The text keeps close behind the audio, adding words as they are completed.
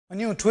A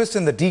new twist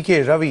in the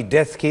DK Ravi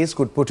death case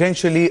could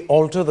potentially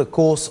alter the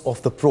course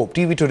of the probe.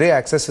 TV Today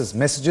accesses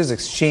messages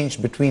exchanged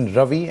between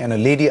Ravi and a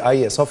lady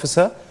IAS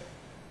officer.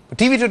 But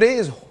TV Today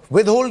is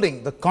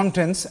withholding the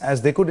contents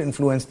as they could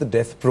influence the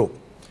death probe.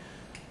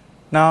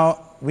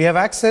 Now, we have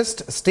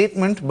accessed a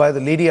statement by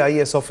the lady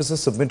IAS officer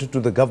submitted to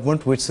the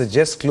government which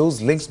suggests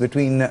close links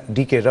between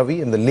DK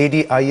Ravi and the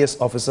lady IAS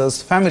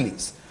officers'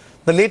 families.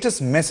 The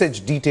latest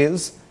message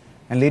details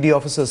and lady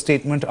officer's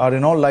statement are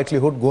in all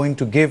likelihood going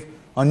to give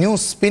a new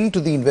spin to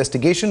the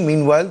investigation.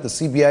 Meanwhile, the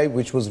CBI,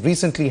 which was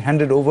recently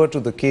handed over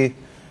the case,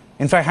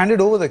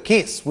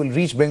 will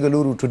reach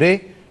Bengaluru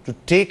today to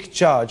take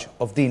charge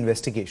of the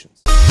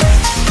investigations.